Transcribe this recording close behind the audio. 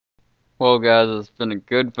Well, guys, it's been a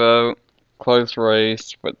good vote, close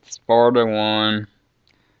race, but Sparta won.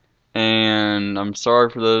 And I'm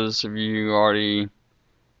sorry for those of you who already,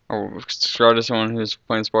 or sorry to someone who's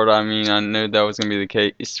playing Sparta. I mean, I knew that was going to be the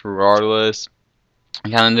case regardless.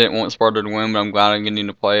 I kind of didn't want Sparta to win, but I'm glad I'm getting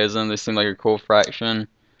to play as them. They seem like a cool faction.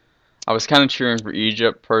 I was kind of cheering for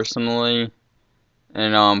Egypt personally,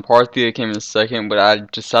 and Parthia came in second, but I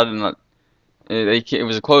decided not. It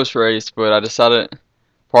was a close race, but I decided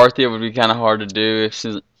Parthia would be kind of hard to do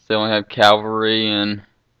since they only have cavalry, and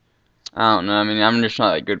I don't know. I mean, I'm just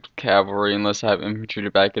not that good with cavalry unless I have infantry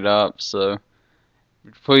to back it up. So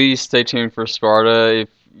please stay tuned for Sparta. If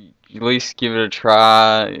at least give it a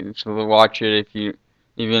try, watch it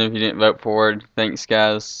even if you didn't vote for it. Thanks,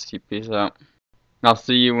 guys. Peace out. I'll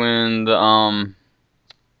see you when the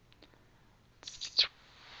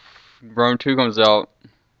Rome 2 comes out.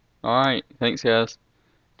 Alright, thanks, guys.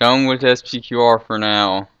 Done with SPQR for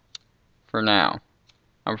now.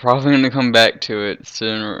 I'm probably gonna come back to it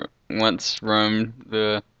sooner once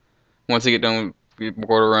once I get done with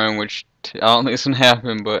Border Rome, which I don't think it's gonna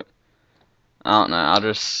happen, but I don't know. I'll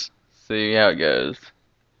just see how it goes.